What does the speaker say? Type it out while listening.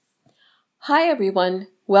Hi everyone,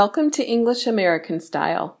 welcome to English American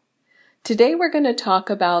Style. Today we're going to talk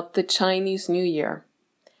about the Chinese New Year.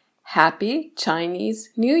 Happy Chinese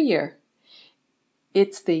New Year!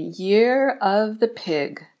 It's the year of the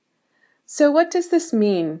pig. So what does this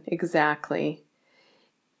mean exactly?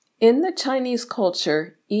 In the Chinese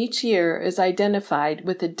culture, each year is identified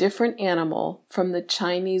with a different animal from the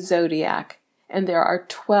Chinese zodiac, and there are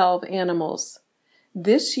 12 animals.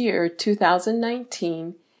 This year,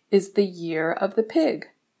 2019, is the year of the pig.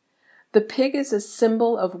 The pig is a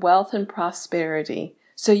symbol of wealth and prosperity,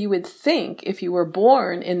 so you would think if you were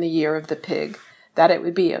born in the year of the pig that it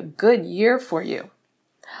would be a good year for you.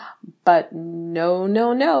 But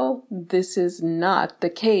no, this is not the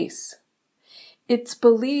case. It's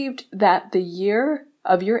believed that the year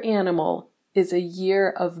of your animal is a year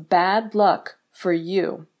of bad luck for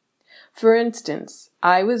you. For instance,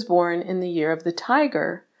 I was born in the year of the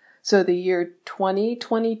tiger, so the year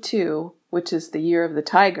 2022, which is the year of the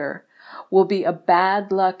tiger, will be a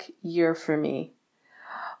bad luck year for me.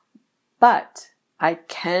 But I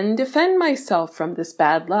can defend myself from this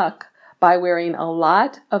bad luck by wearing a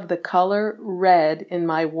lot of the color red in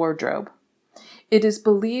my wardrobe. It is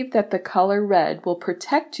believed that the color red will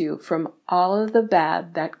protect you from all of the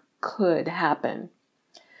bad that could happen.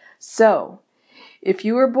 So, if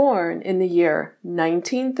you were born in the year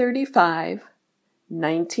 1935,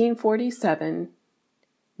 1947,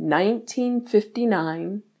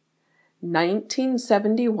 1959,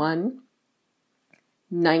 1971,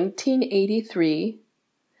 1983,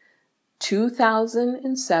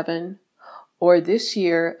 2007, or this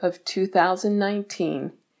year of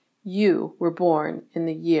 2019, you were born in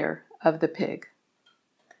the year of the pig.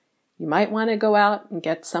 You might want to go out and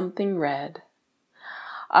get something red.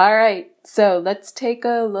 All right, so let's take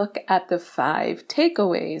a look at the 5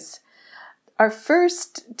 takeaways. Our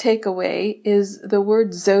first takeaway is the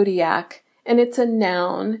word zodiac, and it's a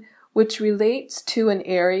noun which relates to an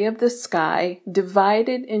area of the sky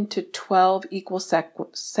divided into 12 equal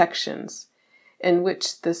sections, in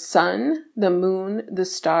which the sun, the moon, the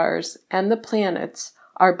stars, and the planets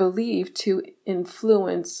are believed to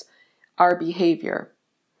influence our behavior,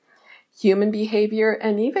 human behavior,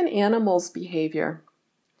 and even animals' behavior.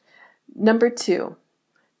 Number 2,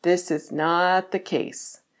 this is not the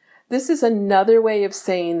case. This is another way of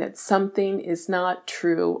saying that something is not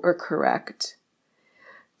true or correct.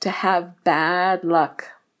 To have bad luck.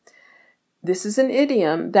 This is an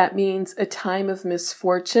idiom that means a time of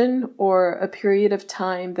misfortune or a period of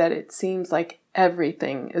time that it seems like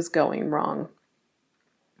everything is going wrong.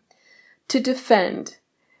 To defend.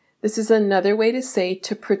 This is another way to say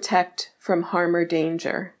to protect from harm or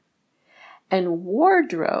danger. And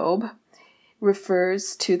wardrobe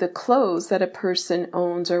refers to the clothes that a person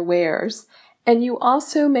owns or wears. And you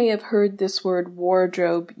also may have heard this word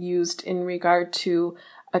wardrobe used in regard to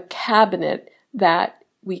a cabinet that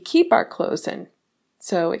we keep our clothes in.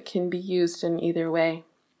 So it can be used in either way.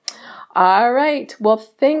 All right. Well,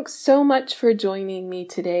 thanks so much for joining me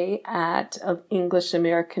today at English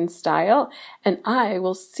American Style, and I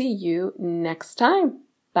will see you next time.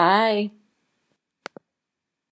 Bye.